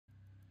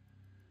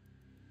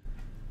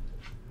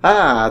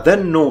Ah, The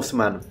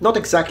Northman. Not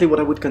exactly what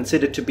I would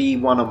consider to be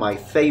one of my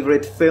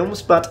favourite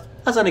films, but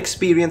as an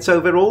experience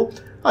overall,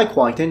 I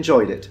quite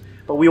enjoyed it.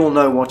 But we all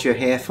know what you're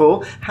here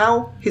for.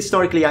 How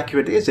historically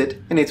accurate is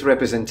it in its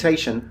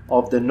representation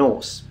of the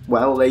Norse?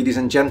 Well, ladies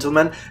and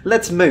gentlemen,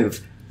 let's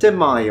move to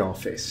my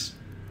office.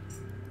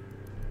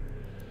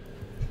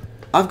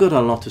 I've got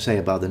a lot to say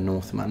about The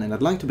Northman, and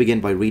I'd like to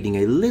begin by reading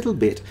a little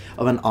bit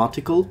of an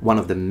article, one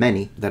of the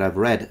many that I've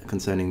read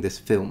concerning this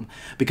film.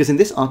 Because in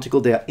this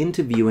article they are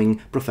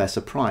interviewing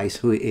Professor Price,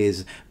 who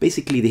is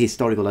basically the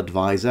historical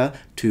advisor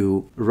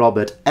to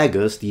Robert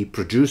Eggers, the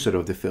producer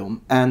of the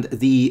film, and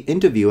the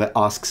interviewer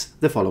asks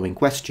the following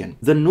question.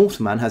 The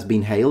Northman has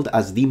been hailed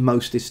as the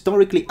most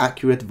historically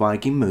accurate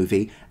Viking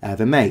movie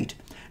ever made.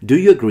 Do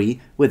you agree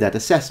with that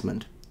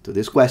assessment? To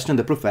this question,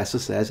 the professor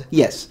says,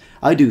 yes,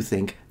 I do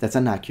think that's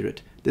an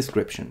accurate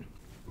description.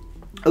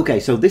 Okay,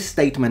 so this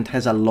statement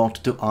has a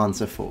lot to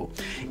answer for.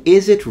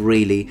 Is it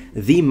really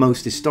the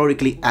most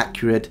historically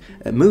accurate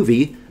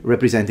movie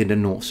representing the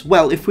Norse?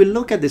 Well, if we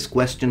look at this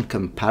question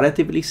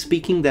comparatively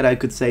speaking, that I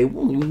could say,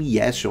 well,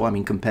 yeah, sure, I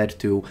mean, compared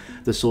to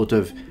the sort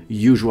of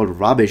usual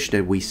rubbish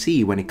that we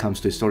see when it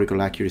comes to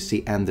historical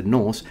accuracy and the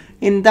Norse,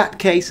 in that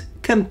case,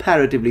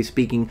 comparatively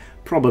speaking,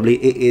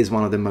 probably it is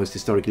one of the most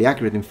historically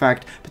accurate. In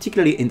fact,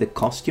 particularly in the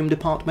costume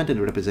department and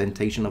the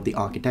representation of the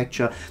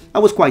architecture, I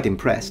was quite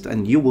impressed.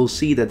 And you will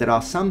see that there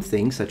are some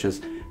things, such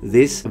as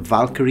this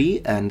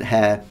Valkyrie and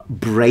her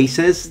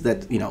braces,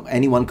 that, you know,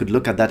 anyone could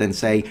look at that and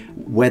say,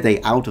 were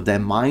they out of their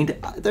mind?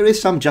 There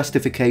is some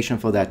justification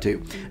for that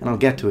too, and I'll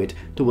get to it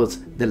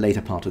towards the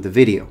later part of the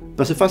video.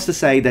 But suffice to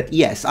say that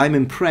yes, I'm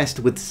impressed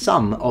with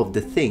some of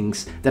the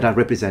things that are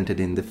represented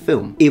in the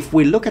film. If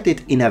we look at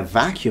it in a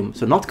vacuum,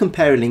 so not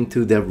comparing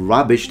to the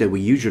rubbish that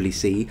we usually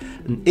see,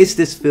 is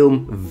this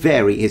film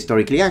very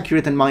historically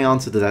accurate? And my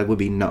answer to that would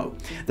be no.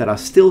 There are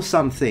still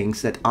some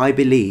things that I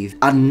believe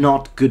are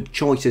not good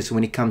choices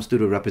when it comes to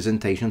the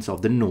representations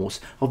of the Norse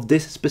of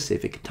this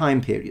specific time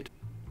period.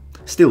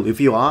 Still, if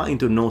you are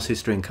into Norse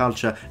history and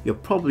culture, you're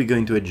probably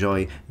going to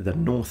enjoy The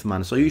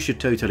Northman, so you should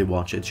totally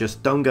watch it.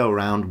 Just don't go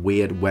around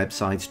weird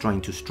websites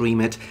trying to stream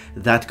it.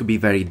 That could be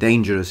very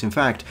dangerous. In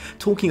fact,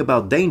 talking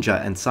about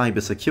danger and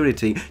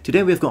cybersecurity,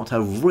 today we've got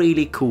a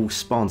really cool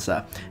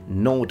sponsor,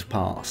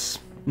 NordPass.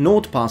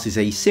 NordPass is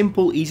a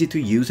simple, easy to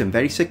use and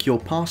very secure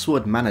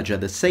password manager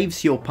that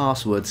saves your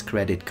passwords,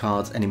 credit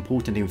cards and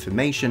important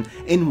information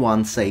in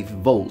one safe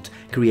vault,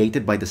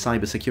 created by the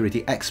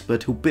cybersecurity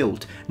expert who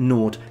built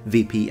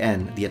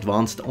NordVPN, the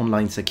advanced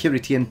online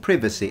security and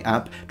privacy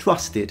app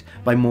trusted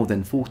by more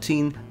than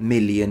 14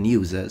 million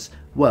users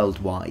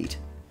worldwide.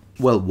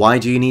 Well, why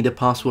do you need a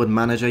password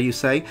manager, you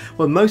say?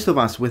 Well, most of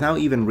us, without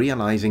even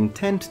realizing,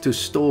 tend to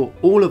store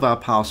all of our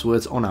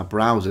passwords on our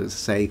browsers,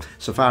 say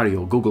Safari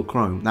or Google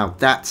Chrome. Now,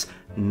 that's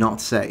not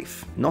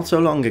safe. Not so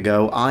long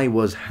ago, I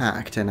was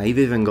hacked, and I've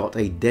even got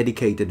a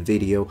dedicated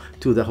video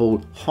to the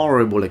whole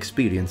horrible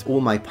experience.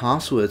 All my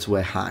passwords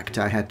were hacked.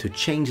 I had to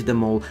change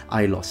them all.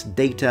 I lost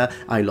data.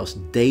 I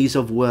lost days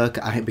of work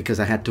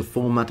because I had to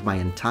format my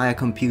entire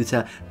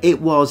computer.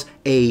 It was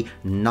a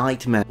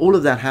nightmare. All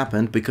of that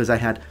happened because I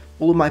had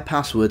all my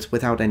passwords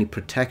without any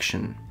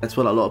protection. That's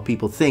what a lot of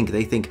people think.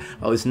 They think,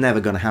 oh, it's never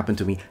gonna happen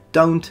to me.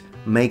 Don't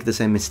make the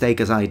same mistake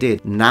as I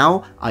did.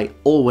 Now, I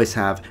always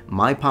have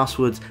my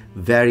passwords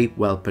very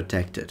well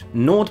protected.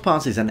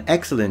 NordPass is an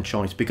excellent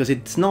choice because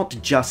it's not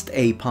just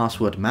a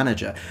password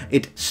manager.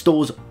 It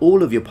stores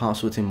all of your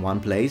passwords in one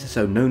place,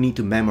 so no need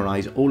to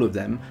memorize all of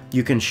them.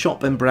 You can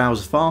shop and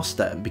browse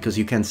faster because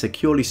you can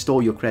securely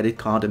store your credit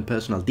card and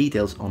personal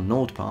details on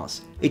NordPass.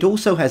 It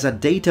also has a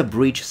data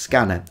breach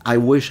scanner. I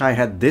wish I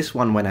had this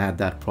one when I had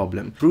that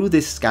problem. Through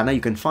this scanner,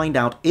 you can find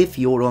out if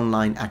your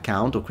online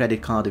account or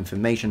credit card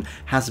information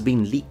has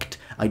been leaked,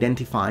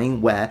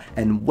 identifying where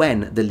and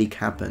when the leak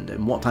happened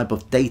and what type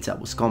of data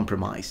was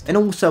compromised. And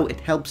also it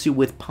helps you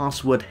with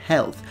password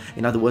health.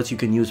 In other words, you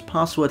can use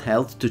password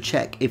health to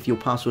check if your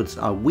passwords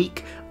are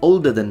weak,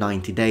 older than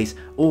 90 days,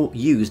 or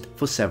used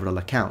for several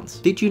accounts.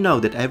 Did you know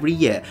that every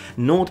year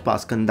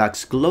NordPass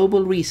conducts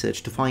global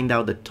research to find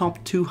out the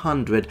top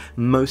 200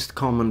 most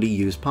commonly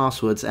used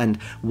passwords, and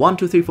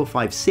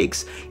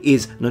 123456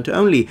 is not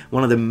only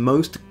one of the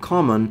most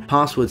common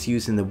passwords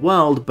used in the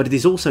world, but it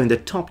is also in the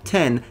top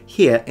 10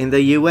 here in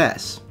the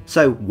US.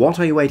 So what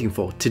are you waiting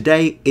for?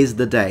 Today is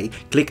the day.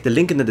 Click the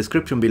link in the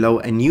description below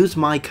and use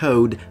my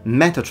code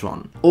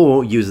Metatron,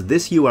 or use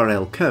this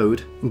URL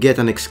code, get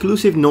an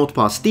exclusive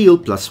NordPass deal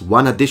plus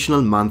 1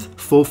 additional month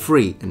for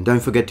free, and don't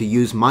forget to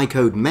use my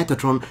code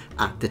Metatron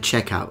at the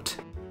checkout.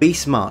 Be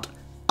smart,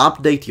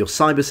 update your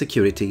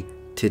cybersecurity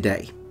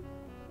today.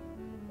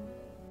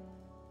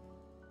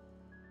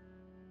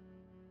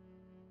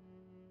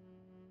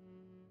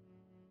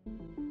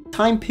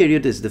 Time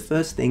period is the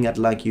first thing I'd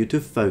like you to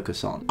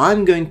focus on.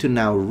 I'm going to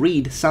now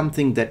read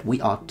something that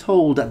we are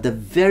told at the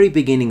very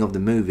beginning of the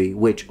movie,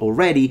 which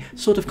already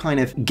sort of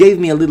kind of gave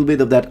me a little bit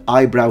of that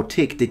eyebrow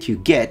tick that you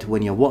get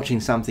when you're watching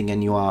something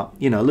and you are,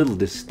 you know, a little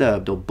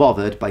disturbed or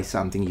bothered by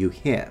something you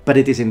hear. But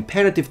it is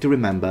imperative to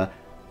remember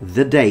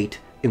the date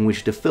in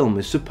which the film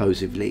is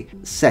supposedly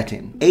set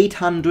in,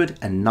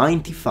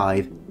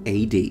 895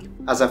 AD.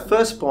 As a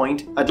first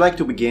point, I'd like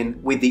to begin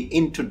with the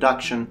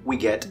introduction we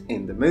get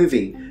in the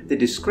movie, the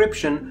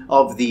description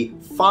of the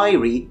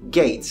fiery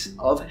gates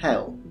of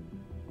hell.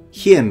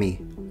 Hear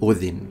me,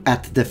 Odin,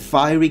 at the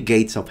fiery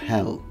gates of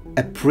hell,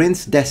 a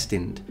prince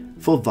destined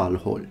for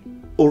Valhall.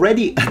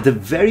 Already at the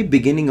very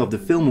beginning of the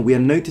film, we are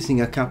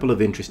noticing a couple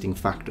of interesting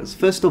factors.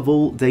 First of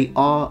all, they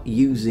are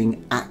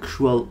using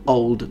actual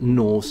Old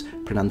Norse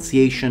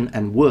pronunciation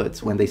and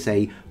words when they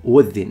say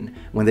Odin,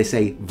 when they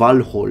say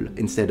Valhall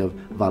instead of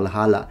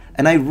Valhalla.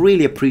 And I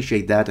really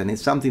appreciate that, and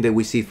it's something that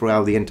we see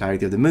throughout the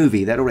entirety of the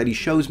movie. That already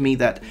shows me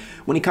that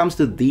when it comes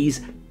to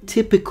these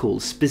typical,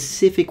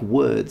 specific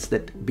words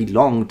that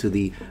belong to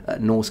the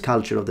Norse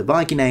culture of the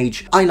Viking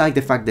Age, I like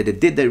the fact that they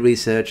did their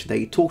research,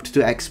 they talked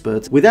to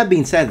experts. With that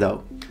being said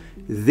though,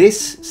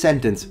 this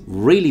sentence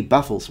really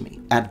baffles me.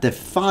 At the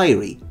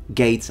fiery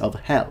gates of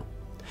hell.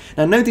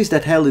 Now notice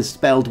that hell is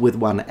spelled with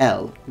one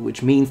L,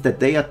 which means that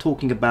they are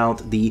talking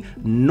about the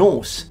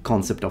Norse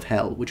concept of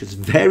hell, which is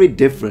very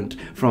different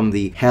from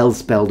the hell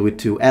spelled with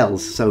two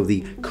L's, so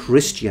the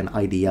Christian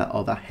idea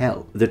of a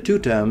hell. The two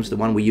terms, the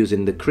one we use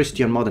in the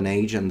Christian modern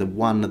age and the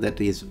one that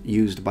is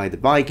used by the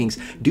Vikings,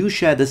 do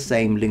share the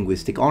same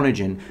linguistic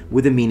origin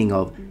with the meaning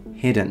of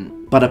hidden.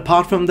 But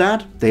apart from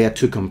that, they are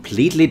two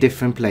completely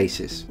different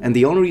places. And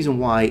the only reason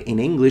why in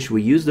English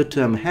we use the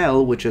term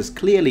hell, which has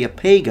clearly a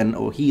pagan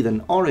or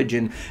heathen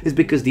origin, is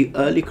because the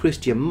early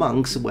Christian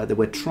monks, where they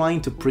were trying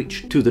to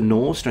preach to the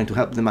Norse, trying to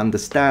help them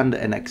understand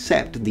and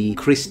accept the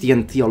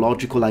Christian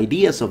theological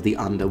ideas of the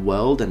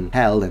underworld and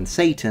hell and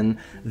Satan,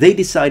 they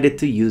decided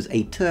to use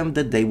a term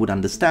that they would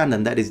understand,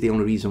 and that is the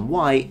only reason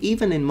why,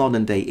 even in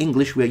modern day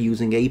English, we are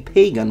using a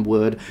pagan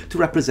word to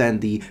represent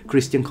the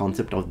Christian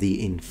concept of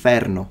the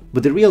inferno.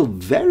 But the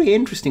real very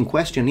interesting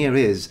question here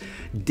is,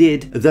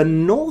 did the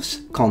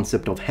Norse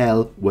concept of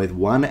hell with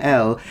one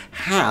L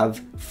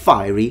have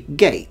fiery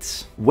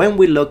gates? When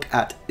we look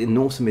at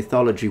Norse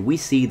mythology, we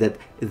see that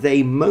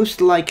they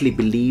most likely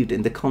believed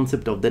in the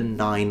concept of the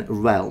 9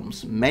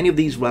 realms. Many of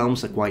these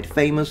realms are quite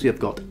famous. You've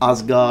got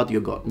Asgard,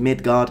 you've got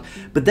Midgard,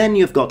 but then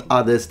you've got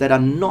others that are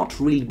not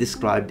really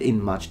described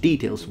in much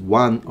details,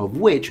 one of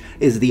which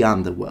is the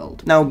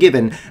underworld. Now,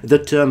 given the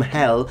term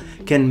hell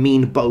can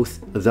mean both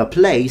the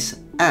place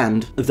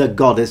and the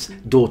goddess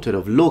daughter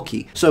of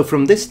Loki. So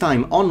from this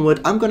time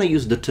onward, I'm gonna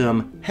use the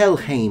term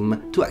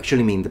Helheim to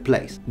actually mean the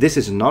place. This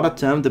is not a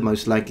term that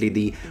most likely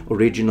the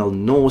original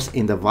Norse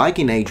in the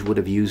Viking Age would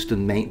have used to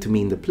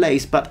mean the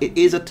place, but it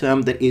is a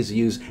term that is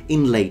used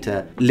in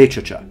later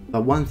literature.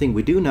 But one thing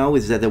we do know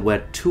is that there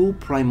were 2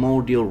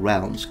 primordial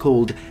realms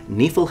called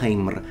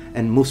Niflheimr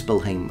and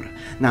Muspelheimr.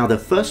 Now the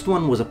first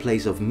one was a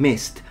place of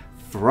mist,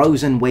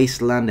 frozen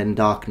wasteland and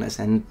darkness,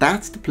 and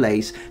that's the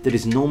place that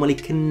is normally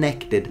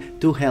connected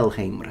to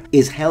Helheimr.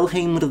 Is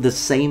Helheimr the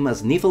same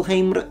as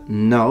Niflheimr?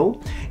 No,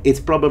 it's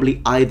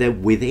probably either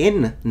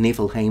within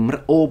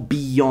Niflheimr or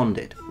beyond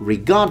it.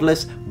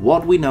 Regardless,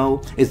 what we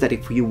know is that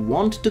if you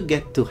want to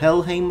get to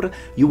Helheimr,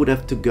 you would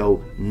have to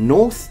go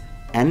north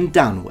and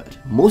downward.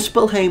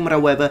 Muspelheim,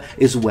 however,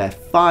 is where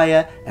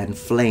fire and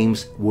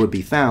flames would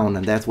be found,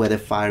 and that's where the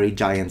fiery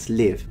giants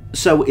live.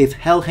 So if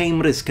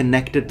Helheim is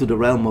connected to the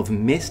realm of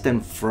mist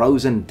and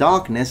frozen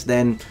darkness,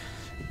 then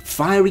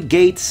fiery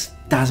gates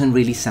doesn't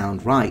really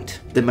sound right.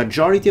 The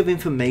majority of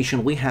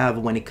information we have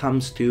when it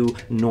comes to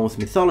Norse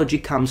mythology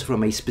comes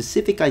from a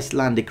specific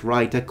Icelandic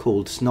writer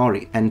called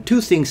Snorri. And 2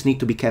 things need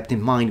to be kept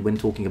in mind when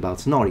talking about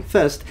Snorri.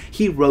 First,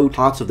 he wrote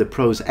parts of the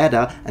Prose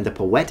Edda and the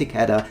Poetic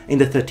Edda in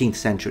the 13th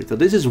century. So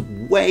this is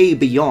way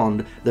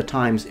beyond the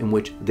times in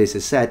which this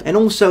is set. And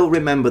also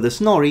remember that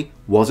Snorri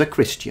was a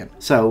Christian.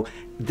 So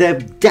there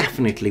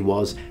definitely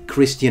was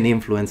Christian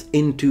influence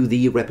into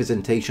the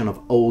representation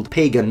of old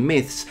pagan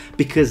myths,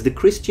 because the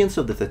Christians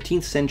of the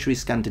 13th century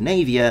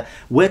Scandinavia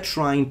were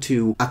trying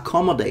to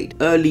accommodate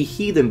early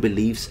heathen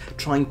beliefs,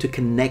 trying to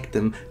connect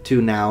them to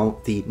now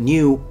the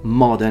new,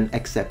 modern,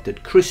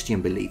 accepted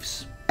Christian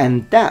beliefs.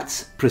 And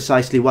that's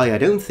precisely why I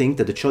don't think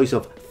that the choice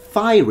of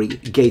fiery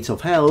gates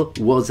of hell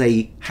was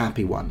a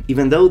happy one.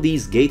 Even though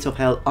these gates of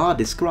hell are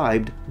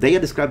described, they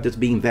are described as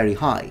being very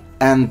high.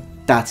 And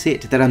that's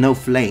it, there are no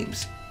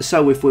flames.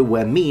 So if it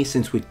were me,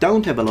 since we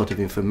don't have a lot of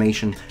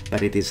information,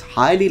 but it is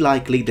highly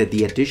likely that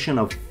the addition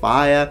of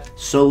fire,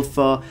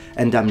 sulfur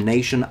and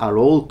damnation are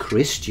all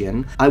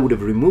Christian, I would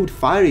have removed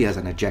fiery as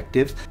an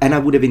adjective, and I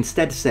would have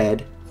instead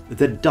said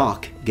the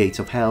dark gates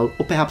of hell,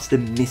 or perhaps the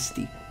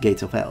misty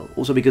gates of hell.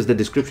 Also because the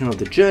description of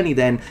the journey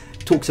then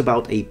talks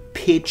about a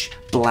pitch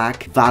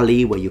black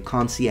valley where you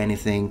can't see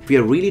anything. If we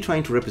are really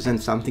trying to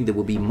represent something that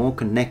would be more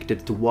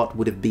connected to what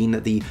would have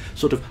been the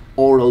sort of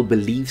oral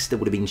beliefs that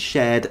would have been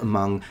shared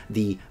among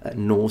the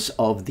Norse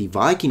of the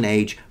Viking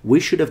Age, we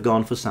should have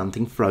gone for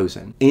something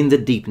frozen in the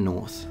deep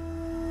north.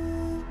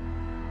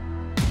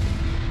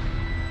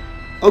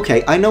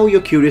 Okay, I know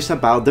you're curious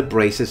about the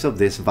braces of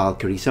this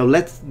Valkyrie, so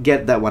let's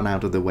get that one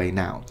out of the way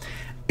now.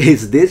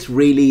 Is this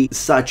really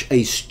such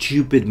a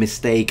stupid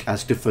mistake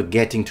as to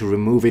forgetting to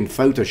remove in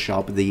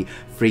Photoshop the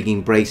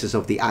freaking braces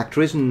of the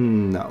actress?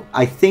 No.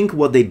 I think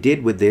what they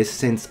did with this,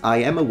 since I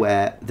am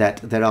aware that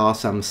there are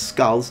some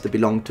skulls that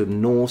belong to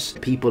Norse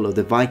people of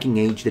the Viking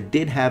age that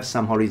did have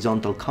some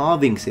horizontal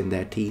carvings in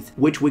their teeth,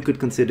 which we could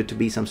consider to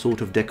be some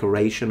sort of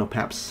decoration or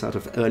perhaps sort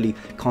of early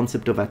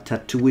concept of a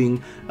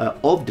tattooing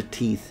of the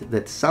teeth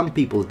that some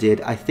people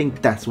did. I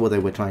think that's what they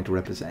were trying to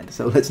represent.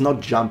 So let's not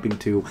jump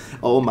into,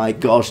 oh my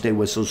gosh, they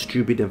were so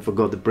stupid and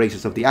forgot the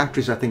braces of the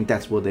actress. I think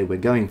that's what they were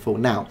going for.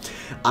 Now,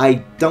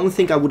 I don't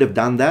think I would have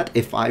done that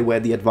if I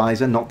were the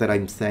advisor. Not that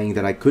I'm saying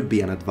that I could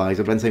be an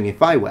advisor, but I'm saying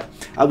if I were,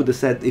 I would have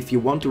said, if you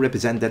want to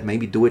represent that,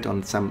 maybe do it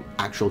on some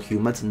actual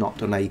humans,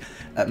 not on a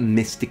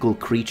mystical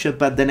creature.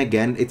 But then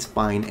again, it's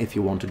fine if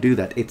you want to do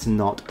that. It's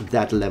not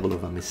that level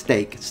of a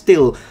mistake.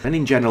 Still, and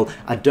in general,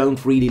 I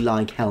don't really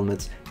like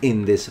helmets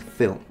in this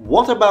film.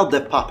 What about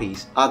the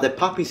puppies? Are the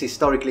puppies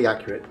historically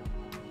accurate?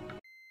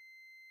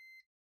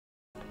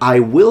 I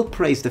will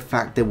praise the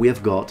fact that we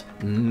have got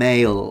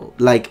male,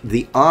 like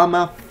the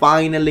armor.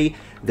 Finally,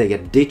 they are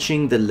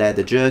ditching the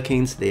leather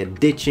jerkins, they are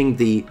ditching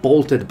the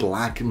bolted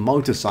black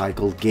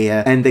motorcycle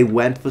gear, and they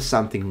went for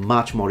something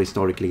much more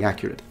historically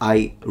accurate.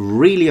 I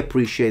really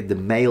appreciate the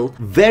male.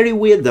 Very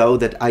weird though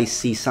that I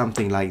see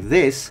something like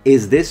this.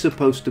 Is this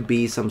supposed to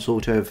be some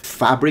sort of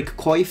fabric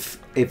coif?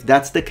 If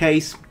that's the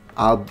case,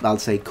 I'll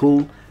say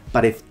cool.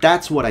 But if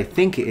that's what I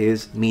think it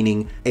is,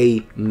 meaning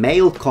a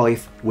male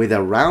coif with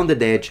a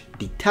rounded edge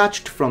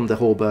detached from the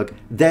hauberk,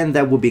 then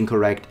that would be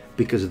incorrect,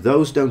 because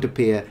those don't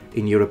appear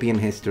in European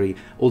history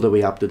all the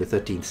way up to the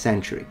 13th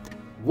century.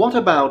 What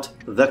about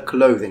the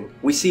clothing?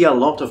 We see a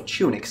lot of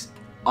tunics.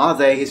 Are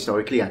they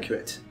historically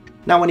accurate?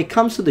 Now, when it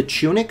comes to the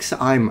tunics,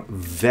 I'm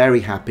very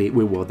happy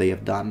with what they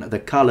have done. The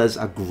colors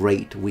are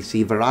great. We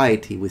see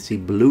variety. We see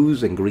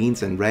blues and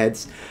greens and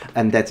reds,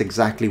 and that's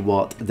exactly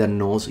what the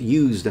Norse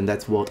used, and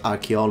that's what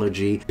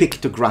archaeology,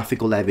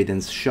 pictographical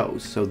evidence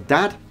shows. So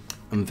that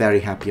I'm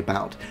very happy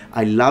about.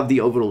 I love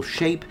the overall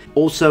shape.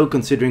 Also,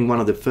 considering one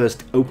of the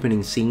first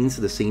opening scenes,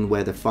 the scene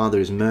where the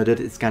father is murdered,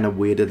 it's kind of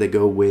weird that they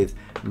go with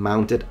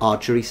mounted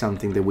archery,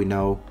 something that we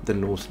know the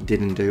Norse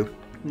didn't do.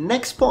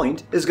 Next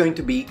point is going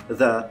to be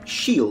the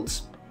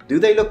shields. Do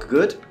they look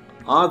good?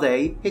 Are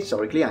they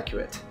historically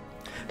accurate?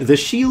 The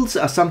shields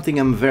are something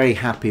I'm very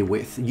happy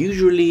with.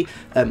 Usually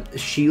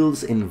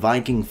shields in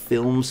Viking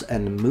films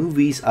and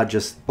movies are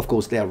just, of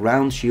course they are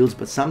round shields,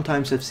 but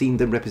sometimes I've seen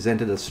them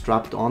represented as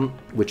strapped on,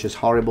 which is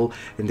horrible.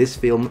 In this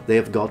film they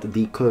have got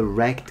the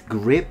correct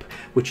grip,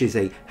 which is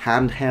a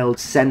handheld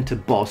center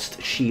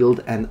bossed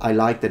shield, and I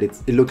like that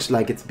it looks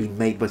like it's been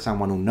made by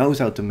someone who knows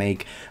how to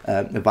make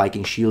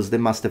Viking shields. They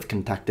must have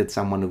contacted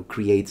someone who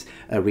creates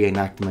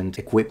reenactment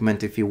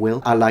equipment, if you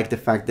will. I like the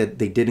fact that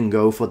they didn't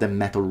go for the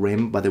metal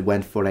rim, but they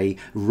went for a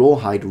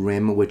rawhide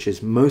rim, which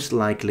is most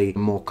likely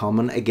more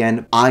common.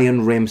 Again,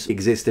 iron rims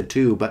existed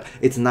too, but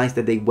it's nice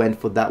that they went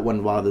for that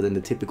one rather than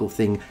the typical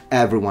thing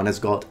everyone has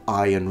got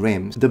iron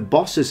rims. The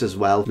bosses as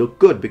well look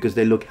good because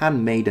they look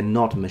handmade and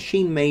not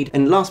machine made.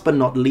 And last but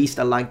not least,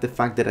 I like the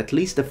fact that at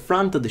least the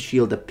front of the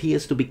shield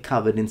appears to be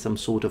covered in some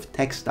sort of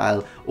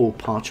textile or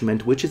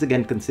parchment, which is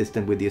again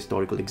consistent with the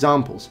historical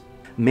examples.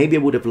 Maybe I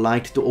would have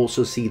liked to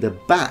also see the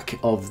back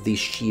of the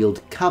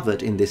shield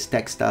covered in this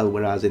textile,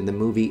 whereas in the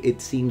movie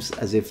it seems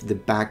as if the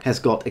back has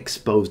got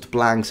exposed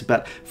blanks,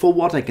 but for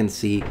what I can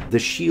see, the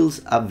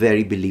shields are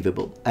very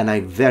believable, and I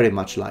very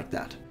much like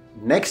that.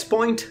 Next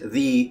point,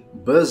 the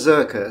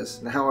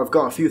berserkers. Now I've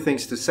got a few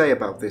things to say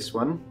about this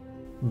one.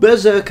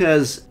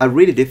 Berserkers are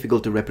really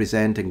difficult to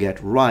represent and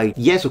get right.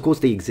 Yes, of course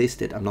they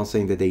existed, I'm not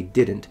saying that they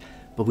didn't,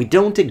 but we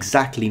don't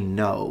exactly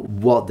know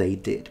what they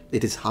did.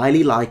 It is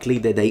highly likely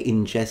that they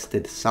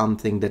ingested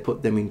something that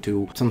put them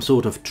into some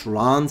sort of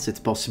trance. It's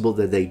possible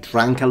that they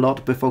drank a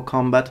lot before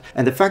combat.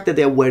 And the fact that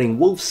they're wearing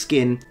wolf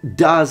skin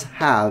does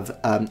have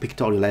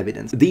pictorial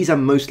evidence. These are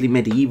mostly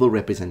medieval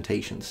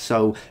representations,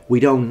 so we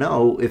don't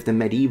know if the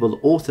medieval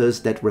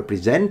authors that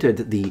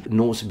represented the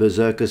Norse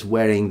berserkers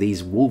wearing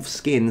these wolf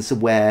skins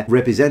were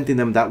representing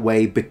them that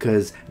way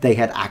because they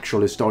had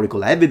actual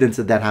historical evidence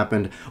that that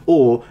happened,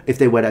 or if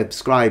they were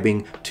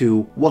ascribing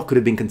to what could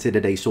have been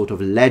considered a sort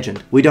of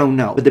legend. We don't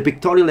know, but the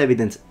pictorial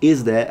evidence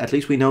is there. At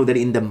least we know that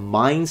in the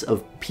minds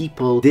of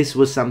people this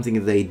was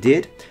something they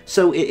did,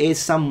 so it is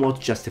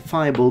somewhat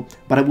justifiable,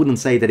 but I wouldn't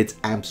say that it's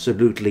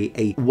absolutely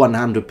a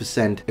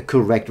 100%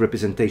 correct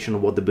representation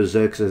of what the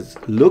berserkers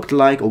looked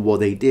like or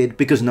what they did,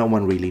 because no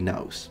one really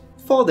knows.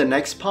 For the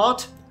next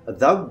part,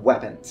 the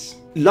weapons.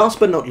 Last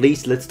but not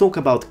least, let's talk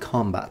about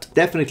combat.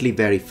 Definitely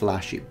very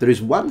flashy. There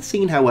is one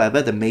scene,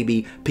 however, that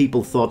maybe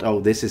people thought, oh,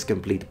 this is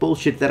complete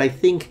bullshit, that I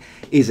think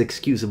is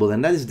excusable,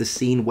 and that is the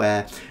scene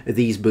where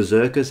these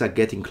berserkers are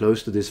getting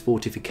close to this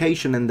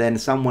fortification, and then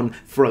someone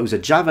throws a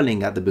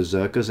javelin at the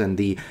berserkers, and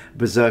the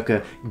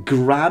berserker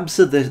grabs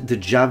the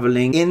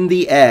javelin in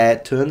the air,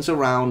 turns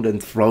around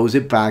and throws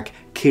it back,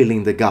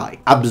 killing the guy.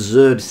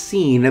 Absurd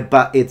scene,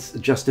 but it's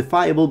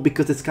justifiable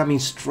because it's coming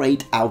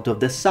straight out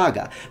of the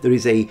saga. There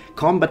is a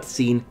combat scene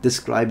scene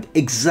described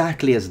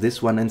exactly as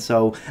this one, and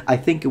so I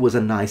think it was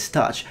a nice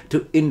touch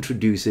to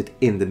introduce it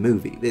in the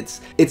movie.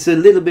 It's a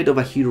little bit of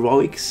a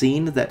heroic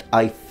scene that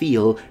I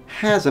feel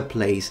has a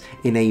place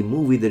in a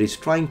movie that is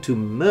trying to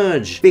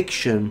merge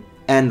fiction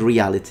and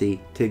reality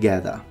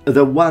together.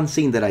 The one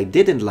scene that I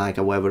didn't like,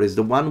 however, is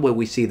the one where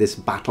we see this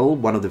battle,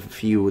 one of the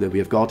few that we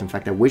have got. In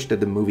fact, I wish that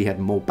the movie had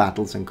more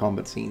battles and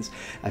combat scenes.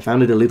 I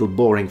found it a little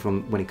boring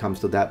from when it comes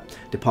to that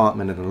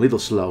department and a little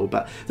slow,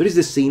 but there is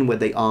this scene where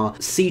they are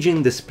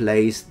sieging this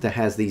place that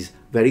has these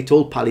very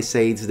tall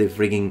palisades. They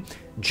frigging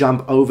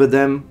jump over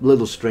them, a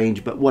little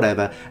strange, but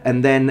whatever.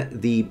 And then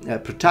the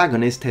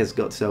protagonist has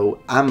got,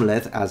 so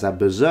Amleth as a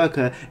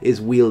berserker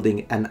is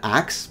wielding an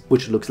axe,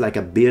 which looks like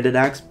a bearded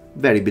axe,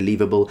 very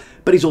believable,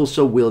 but he's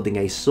also wielding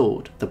a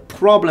sword. The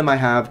problem I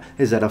have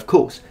is that, of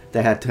course,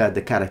 they had to have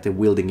the character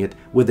wielding it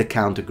with the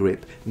counter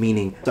grip,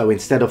 meaning, so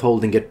instead of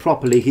holding it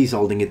properly, he's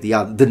holding it the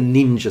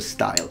ninja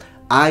style.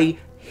 I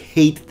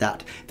hate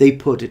that. They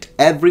put it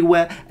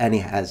everywhere and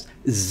it has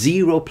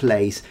zero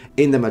place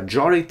in the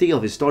majority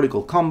of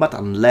historical combat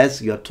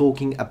unless you're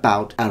talking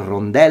about a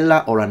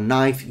rondella or a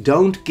knife.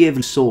 Don't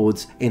give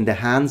swords in the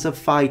hands of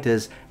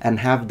fighters and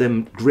have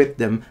them grip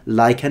them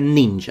like a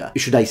ninja.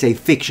 Should I say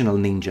fictional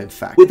ninja, in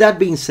fact. With that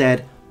being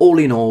said, all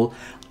in all,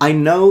 I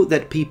know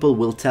that people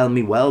will tell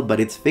me, well, but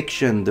it's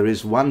fiction. There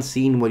is one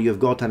scene where you've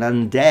got an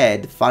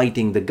undead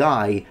fighting the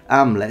guy,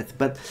 Amleth,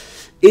 but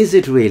is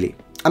it really?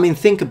 I mean,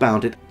 think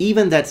about it.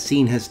 Even that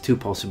scene has two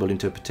possible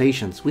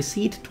interpretations. We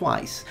see it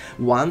twice.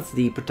 Once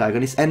the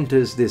protagonist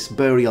enters this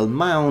burial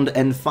mound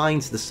and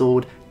finds the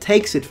sword,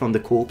 takes it from the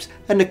corpse,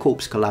 and the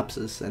corpse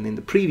collapses. And in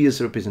the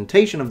previous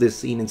representation of this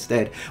scene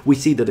instead, we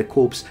see that the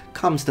corpse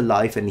comes to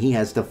life and he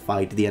has to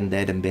fight the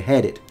undead and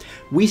behead it.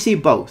 We see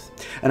both.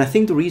 And I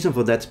think the reason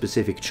for that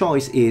specific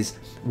choice is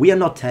we are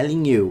not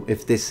telling you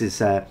if this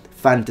is a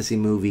fantasy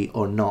movie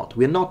or not.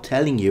 We're not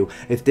telling you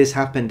if this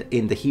happened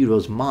in the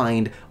hero's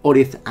mind or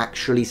if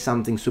actually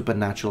something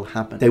supernatural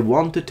happened. They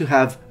wanted to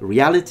have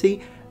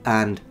reality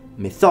and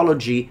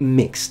mythology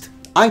mixed.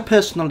 I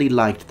personally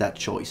liked that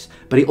choice,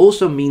 but it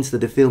also means that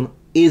the film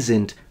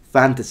isn't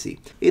fantasy.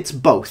 It's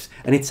both,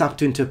 and it's up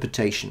to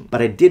interpretation,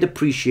 but I did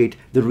appreciate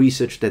the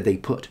research that they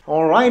put.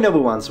 Alright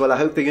everyone, so well, I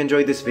hope that you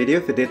enjoyed this video.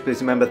 If you did, please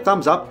remember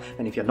thumbs up,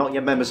 and if you're not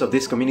yet members of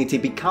this community,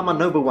 become a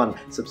noble one.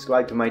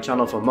 Subscribe to my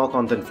channel for more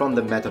content from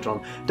the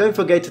Metatron. Don't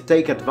forget to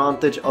take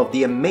advantage of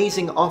the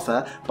amazing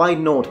offer by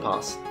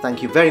NordPass.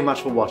 Thank you very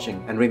much for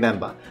watching, and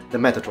remember, the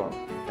Metatron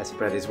has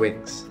spread his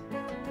wings.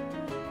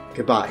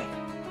 Goodbye.